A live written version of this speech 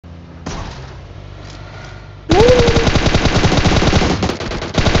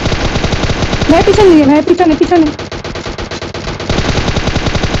ভাই পিছনে দিয়ে, ভাই পিছনে পিছনে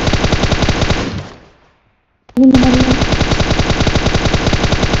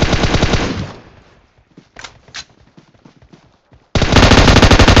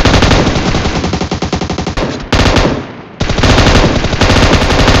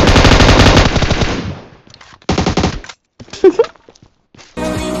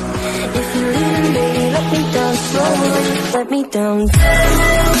let me down.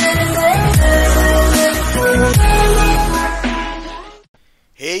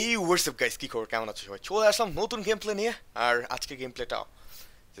 Hey, what's up guys? কি খবর, কেমন আছো সবাই? চলে আসলাম নতুন গেম প্লে নিয়ে। আর আজকে গেম প্লেটা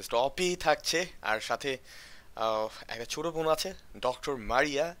জাস্ট অপি থাকছে, আর সাথে একটা ছোট বোন আছে, ডক্টর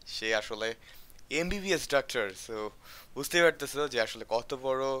মারিয়া। সে আসলে এমবিবিএস ডাক্তার। সো বুঝতে পারতেছো যে আসলে কত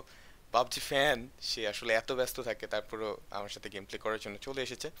বড় পাবজি ফ্যান সে। আসলে এত ব্যস্ত থাকে, তারপরও আমার সাথে গেম প্লে করার জন্য চলে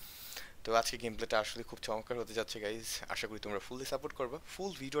এসেছে। তো আজকে গেম প্লেটা আসলে খুব চমৎকার হতে যাচ্ছে গাইজ। আশা করি তোমরা ফুললি সাপোর্ট করবা,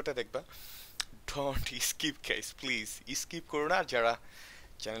 ফুল ভিডিওটা দেখবা। Don't skip guys, please skip করো না। যারা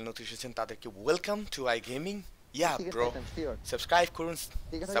চ্যানেল নতুন এসেছেন তাদেরকে welcome to iGAMING। Yeah bro, subscribe করুন,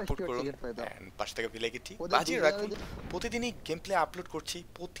 সাপোর্ট করুন, এন্ড পাশে থাকা বেল আইকনটি বাজিয়ে রাখুন। প্রতিদিনই গেম প্লে আপলোড করছি,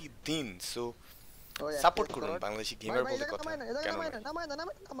 প্রতিদিন। সো সাপোর্ট করুন, বাংলাদেশি গেমার বলতে কথা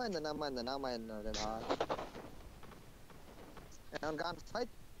কেন গান ফাইট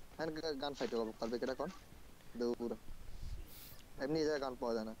গান ফাইট করবে কেটা কোন দৌড় এমনি জায়গা গান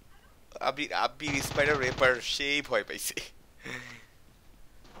পাওয়া যায় না। আবির স্পাইডার রেপার সেই ভয় পাইছে।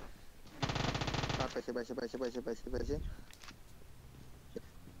 পাইছে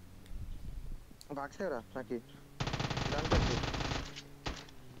ভাগছে ওরা নাকি গান পাইছে।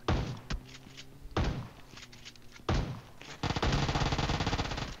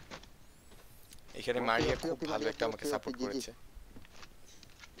 এখানে মারিয়া খুব ভালো একটা আমাকে সাপোর্ট করেছে।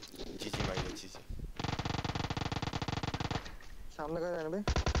 জি জি মারিয়া, জি জি। সামনে করে আনবে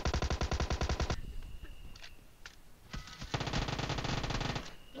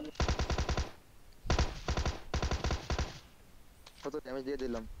কত ড্যামেজ দিয়ে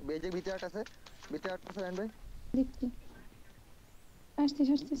দিলাম। বেজের ভিতরে আট আছে, ভিতরে আট আছে আনবে দেখছি। আসতে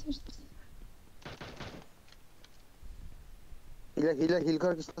হিল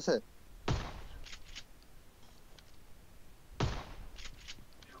করার কিছু আছে?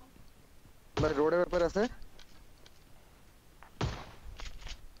 ভাই রোডের ব্যাপার আছে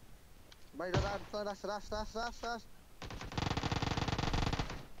ভাই। রাশ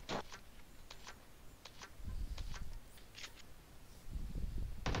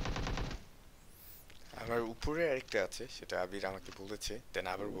আমার উপরে আরেকটা আছে, সেটা আবির আমাকে বলেছে, দেন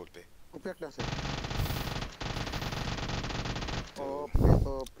আবার বলবে। উপরে একটা আছে।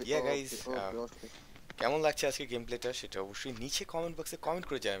 ইয়া গাইস, কেমন লাগছে আজকে গেম প্লেটা সেটা অবশ্যই নিচে কমেন্ট বক্সে কমেন্ট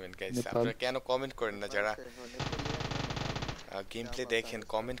করে জানাবেন গাইস। আপনারা কেন কমেন্ট করেন না? যারা গেম প্লে দেখেন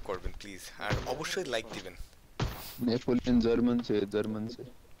কমেন্ট করবেন প্লিজ, আর অবশ্যই লাইক দিবেন। नेपोलियन जर्मन से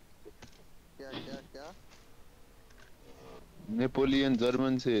क्या नेपोलियन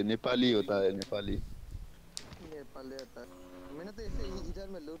जर्मन से नेपाली होता है। नेपाली होता है। मैंने तो इसे इधर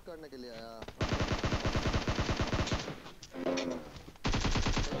में लूट करने के लिए आया।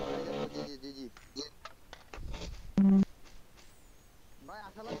 जी भाई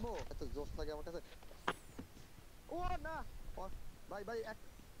आशा लगबो এত জোশ লাগে আমার কাছে। ও না ভাই ভাই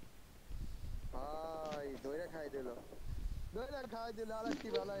দইরা খাই দিল আরেকটি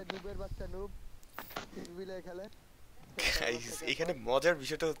ভালো নুবের বাচ্চা নুব বিলে খেলে। গাইস এখানে মজার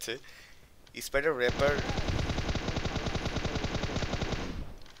বিষয়টা হচ্ছে স্পাইডার র্যাপার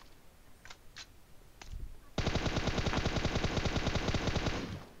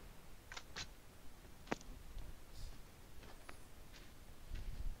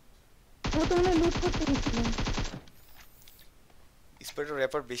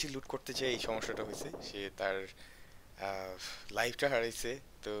বেশি লুট করতে চাই, এই সমস্যাটা হয়েছে। সে তার লাইফটা হারাইছে।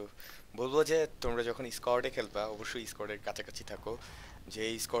 তো বলবো যে তোমরা যখন স্কোয়াডে খেলবা অবশ্যই স্কোয়াডের কাছাকাছি থাকো। যে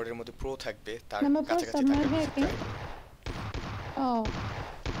স্কোয়াডের মধ্যে প্রো থাকবে তার কাছাকাছি থাকবে।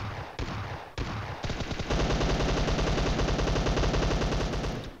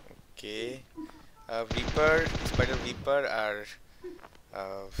 ওকে, স্পাইডার রিপার আর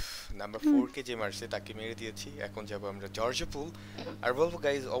নাম্বার 4 কে যে মারছে তাকে মেরে দিয়েছি। এখন যাব আমরা জর্জিয়া পুল। আর বলবো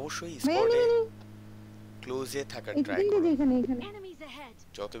গাইজ অবশ্যই স্কোয়াডে ক্লোজে থাকার ট্রাই করো।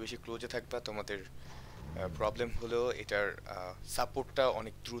 যত বেশি ক্লোজে থাকবা তোমাদের প্রবলেম হলেও এটার সাপোর্টটা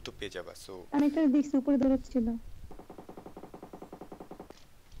অনেক দ্রুত পেয়ে যাবা। সো অনেকটা দেখছি উপরে দৌড়াচ্ছিল।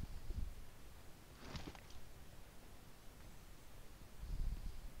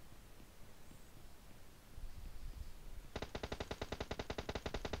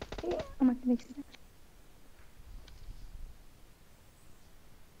 আমাকে দেখছি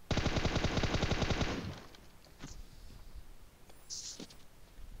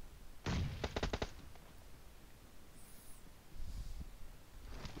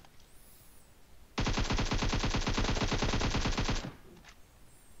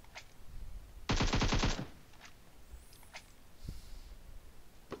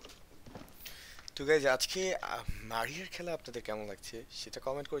তো গাইজ আজকে মারিয়ার খেলা আপনাদের কেমন লাগছে সেটা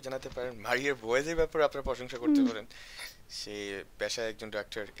কমেন্ট করে জানাতে পারেন। মারিয়ার ভয়েসের ব্যাপারে আপনারা প্রশংসা করতে পারেন। সে পেশায় একজন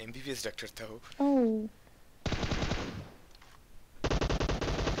ডাক্তার, এমবিবিএস ডাক্তার তাও। ও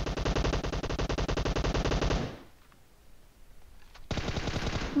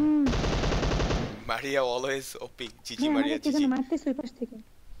হুম মারিয়া অলওয়েজ ওপি। জিজি ভাই মারিয়া আমাকে কে জিজি। যেন মারতেছে ওই পাশ থেকে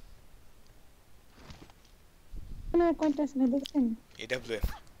না কয়টা আছে ভাই দেখছেন এডব্লিউএম।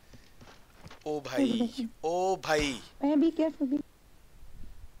 ও ওই ভাই, যে দেখেন ও ভাই। ভাইয়া বি কেয়ারফুল বি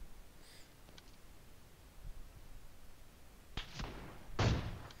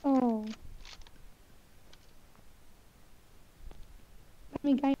ও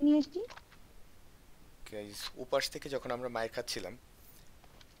আমি গাড়ি নিয়ে এসেছি গাইজ ওপাশ থেকে যখন আমরা মায়ের খাচ্ছিলাম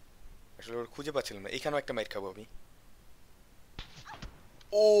আসলে ওর খুঁজে পাচ্ছিলাম না। এখানেও একটা মাইর খাবো আমি।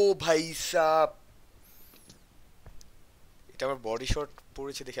 ও ভাই সাব, এটা আমার বডি শট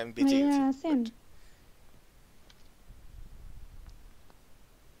পড়েছে দেখে আমি বেঁচে ভাইয়া গেছি। আছেন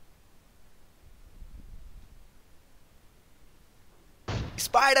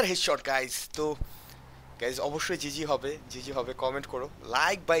স্পাইডার হেডশট গাইজ। তো গাইজ অবশ্যই জিজি হবে, জিজি হবে। কমেন্ট করো,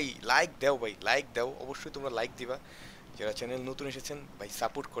 লাইক ভাই, লাইক দাও ভাই, লাইক দাও। অবশ্যই তোমরা লাইক দিবা। যারা চ্যানেল নতুন এসেছেন ভাই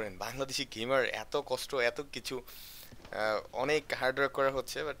সাপোর্ট করেন। বাংলাদেশি গেমার এত কষ্ট, এত কিছু, অনেক হার্ড ওয়ার্ক করা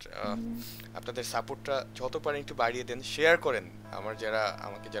হচ্ছে, বাট আপনাদের সাপোর্টটা যত পারেন একটু বাড়িয়ে দেন, শেয়ার করেন।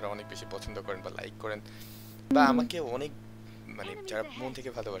 আমাকে যারা অনেক বেশি পছন্দ করেন বা লাইক করেন বা আমাকে অনেক মানে যারা মন থেকে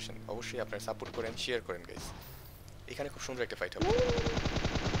ভালোবাসেন, অবশ্যই আপনারা সাপোর্ট করেন, শেয়ার করেন গাইজ। এখানে খুব সুন্দর একটা ফাইট হবে।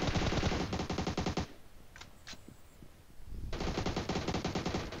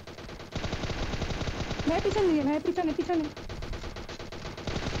 ভাই পিছনে দিয়ে ভাই পিছনে পিছনে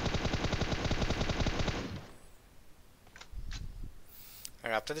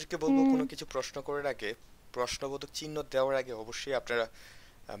আর আপনাদেরকে বলবো কোনো কিছু প্রশ্ন করার আগে, প্রশ্নবোধক চিহ্ন দেওয়ার আগে অবশ্যই আপনারা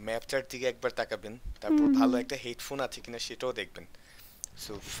ম্যাপটার দিকে একবার তাকাবেন। তারপর ভালো একটা হেডফোন আছে কিনা সেটাও দেখবেন।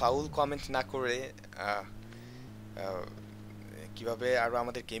 সো ফাউল কমেন্ট না করে আহ, আহ, কিভাবে আরো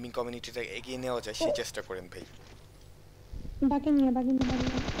আমাদের গেমিং কমিউনিটিটা এগিয়ে নেওয়া যায় সেই চেষ্টা করেন ভাই। বাকি নিয়ে বাকি নিয়ে বাকি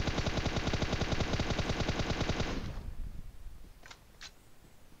নিয়ে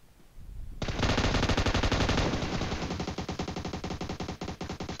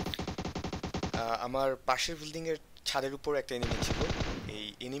আমার পাশের বিল্ডিং এর ছাদের উপর একটা এনিমি ছিল। এই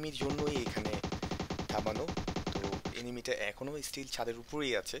এনিমির জন্যই এখানে থামানো। তো এনিমিটা এখনো স্টিল ছাদের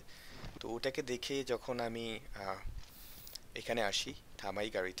উপরেই আছে। তো ওটাকে দেখে যখন আমি এখানে আসি, থামাই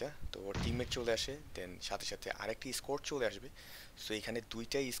গাড়িটা, তো ওর টিমমেট চলে আসে, দেন সাথে সাথে আরেকটি স্কোয়াড চলে আসবে। সো এখানে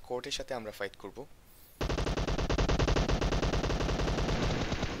দুইটাই স্কোয়াডের সাথে আমরা ফাইট করব।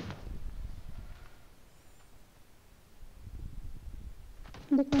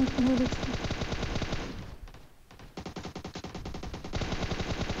 দেখলাম ভাই দেখছি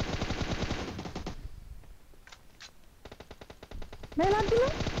ভাই লাভ দিল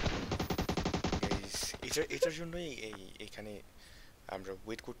এটার জন্যই এখানে আমরা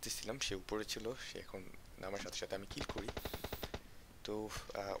ওয়েট করতেছিলাম। সে উপরে ছিল, সে এখন নামার সাথে সাথে আমি কিল করি। তো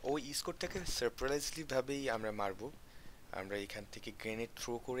ওই স্কোরটাকে সারপ্রাইজলি ভাবেই আমরা মারবো। আমরা এখান থেকে গ্রেনেড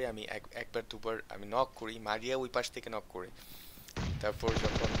থ্রো করে আমি একবার দুবার আমি নক করি, মারিয়া ওই পাশ থেকে নক করে। তারপর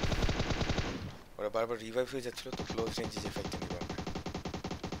যখন ওরা বারবার রিভাইভ হয়ে যাচ্ছিল, তো ক্লোজ রেঞ্জে যে ফাইটটা নিব আমরা।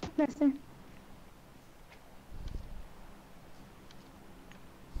 আছে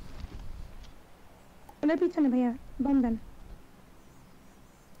ওনার পিছনে ভাইয়া বম দেন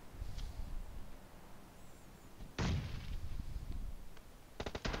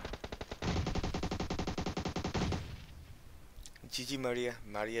জিজি মারিয়া,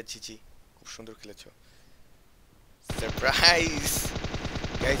 মারিয়া জিজি, খুব সুন্দর খেলেছো। সারপ্রাইজ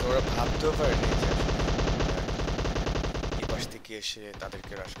গাইজ, ওরা ভাবতেও পারেনি যে আসলে এই পাশ থেকে এসে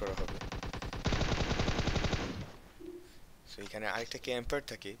তাদেরকে রাশ করা হবে। সো এখানে আরেকটা ক্যাম্পার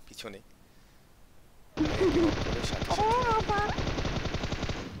থাকে পিছনে,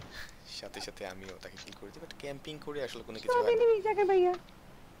 সাথে সাথে আমিও তাকে কিল করে দিই। বাট ক্যাম্পিং করে আসলে কোনো কিছু সব হয় না, এনিমি জায়গা ভাইয়া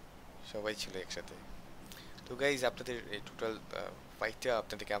সবাই ছিল একসাথে। তো গাইজ আপনাদের এই টোটাল ফাইটটা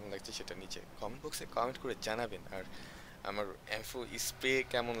আপনাদের কেমন লাগছে সেটা নিচে কমেন্ট বক্সে কমেন্ট করে জানাবেন। আর আমার এমফো স্প্রে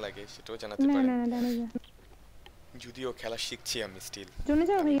কেমন লাগে সেটাও জানাতে না পারেন। না না ডানে যা যদিও খেলা শিখছি আমি স্টিল, জোনে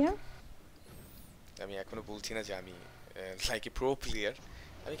যাও ভাইয়া আমি এখনো বলছি না যে আমি লাইক এ প্রো প্লেয়ার।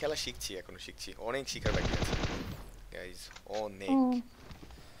 আমি খেলা শিখছি, এখনো শিখছি, অনেক শেখার বাকি আছে গাইজ, অনেক। ও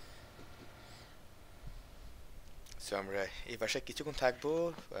সো আমরা এই বাসায় কিছুক্ষণ থাকবো।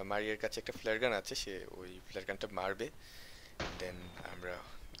 মারিয়ার কাছে একটা ফ্লার গান আছে, সে ওই ফ্লার গানটা মারবে। দেন আমরা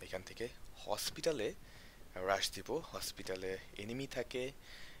এখান থেকে হসপিটালে রাশ দিব। হসপিটালে এনিমি থাকে,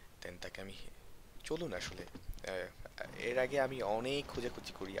 দেন তাকে আমি, চলুন আসলে এর আগে আমি অনেক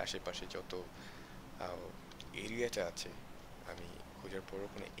খোঁজাখুঁজি করি আশেপাশে যত এরিয়াটা আছে, আমি খোঁজার পরও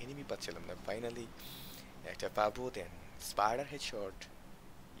কোনো এনিমি পাচ্ছিলাম না। ফাইনালি একটা পাবো, দেন স্পাইডার হেডশট।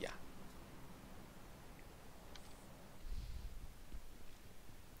 ইয়া,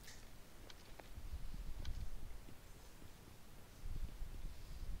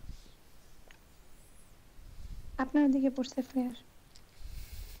 আপনার দিকে পড়ছে ফ্লেয়ার।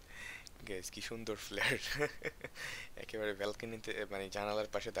 গাইস কি সুন্দর ফ্ল্যার। একেবারে ব্যালকনিতে মানে জানালার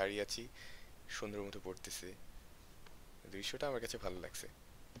পাশে দাঁড়িয়ে আছি, সুন্দর মতো পড়তেছে। দৃশ্যটা আমার কাছে ভালো লাগছে।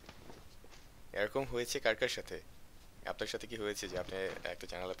 এরকম হয়েছে কার কার সাথে? আপনার সাথে কি হয়েছে যে আপনি একটা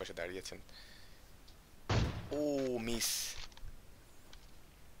জানালার পাশে দাঁড়িয়েছেন? ও মিস।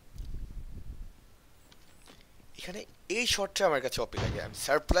 এখানে এই শটটা আমার কাছে অপি লাগে। আমি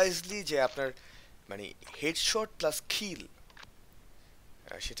সারপ্রাইজলি যে আপনার মানে হেডশট প্লাস কিল,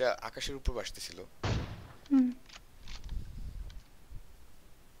 সেটা আকাশের উপর ভাসতেছিল।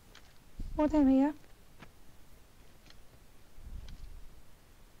 কোথায় ভাইয়া?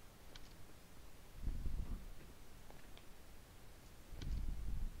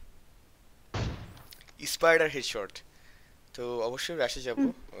 Spider headshot. তো অবশ্যই রাশে যাব।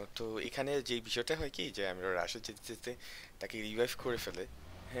 তো এখানে যে বিষয়টা হয় কি, যে আমরা রাশে যেতে যেতে তাকে রিভাইভ করে ফেলে।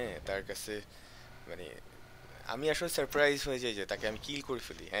 হ্যাঁ, তার কাছে মানে আমি আসলে সারপ্রাইজ হয়ে যাই যে তাকে আমি কিল করে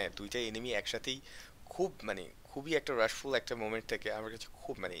ফেলি। হ্যাঁ, দুইটা এনিমি একসাথেই খুব মানে খুবই একটা রাশফুল একটা মোমেন্ট থাকে আমার কাছে।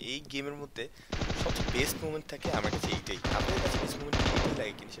 খুব মানে এই গেমের মধ্যে সবচেয়ে বেস্ট মোমেন্ট থাকে আমার কাছে এইটাই। আপনাদের কাছে বেস্ট মোমেন্ট এইটাই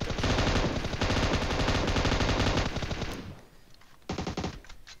লাগে কিনা সেটা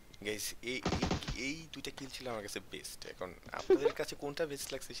গাইস, এই এই দুইটা কিল ছিল আমার কাছে বেস্ট। এখন আপনাদের কাছে কোনটা বেস্ট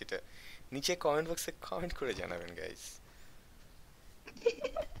লাগছে সেটা নিচে কমেন্ট বক্সে কমেন্ট করে জানাবেন গাইস।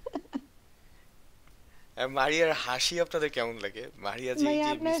 আর মারিয়ার হাসি আপনাদের কেমন লাগে? মারিয়া যে ভাইয়া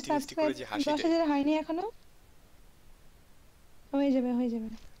যে আপনার মিষ্টি মিষ্টি সাবস্ক্রাইব করে যে হাসি 10,000 দেয়। হয়নি এখনো? হয়ে যাবে, হয়ে যাবে।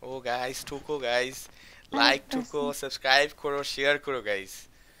 ও গাইস, ঠুকো গাইস, লাইক ঠুকো, সাবস্ক্রাইব করো, শেয়ার করো গাইস।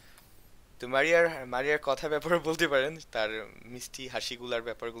 তো মারিয়ার কথা ব্যাপারে বলতে পারেন, তার মিষ্টি হাসিগুলার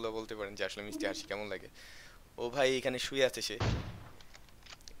ব্যাপারগুলো বলতে পারেন যে আসলে মিষ্টি হাসি কেমন লাগে। ও ভাই এখানে শুয়ে আছে সে।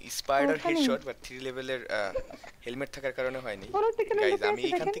 স্পাইডার ওখানে? হেডশট বাট 3 লেভেলের হেলমেট থাকার কারণে হয়নি। বড় থেকে গাইস লুকিয়ে আমি আছে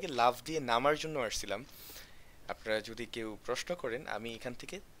এখান দেখেন। থেকে লাফ দিয়ে নামার জন্য আসছিলাম। আপনারা যদি কেউ প্রশ্ন করেন, আমি এখান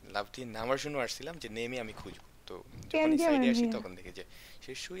থেকে লাফ দিয়ে নামার জন্য আসছিলাম যে নেমে আমি খুঁজবো। তো কেন যখন এই দিয়ে সাইডে মারেন আসি ভাইয়া? তখন দেখি যে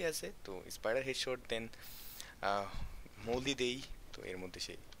সে শুয়ে আছে। তো স্পাইডার হেডশট দেন মৌলি দেই, তো এর মধ্যে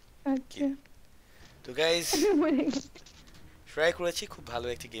সেই আচ্ছা। তো গাইস মরে গেছে। ট্রাই করেছি খুব ভালো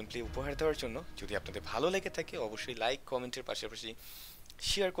একটি গেম প্লে উপহার দেওয়ার জন্য। যদি আপনাদের ভালো লেগে থাকে অবশ্যই লাইক কমেন্টের পাশাপাশি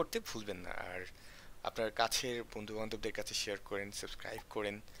শেয়ার করতে ভুলবেন না। আর আপনার কাছের বন্ধু বান্ধবদের কাছে শেয়ার করেন, সাবস্ক্রাইব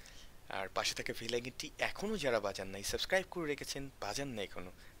করেন। আর পাশে থাকা বেল আইকনটি এখনও যারা বাজান নাই, সাবস্ক্রাইব করে রেখেছেন বাজান না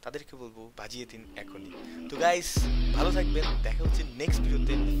এখনও, তাদেরকে বলবো বাজিয়ে দিন এখনই। তো গাইস ভালো থাকবেন, দেখা হচ্ছে নেক্সট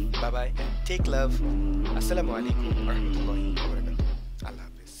ভিডিওতে। বাই বাই, টেক লাভ, আসসালামু আলাইকুম ওয়া রাহমাতুল্লাহি ওয়া বারাকাতুহু।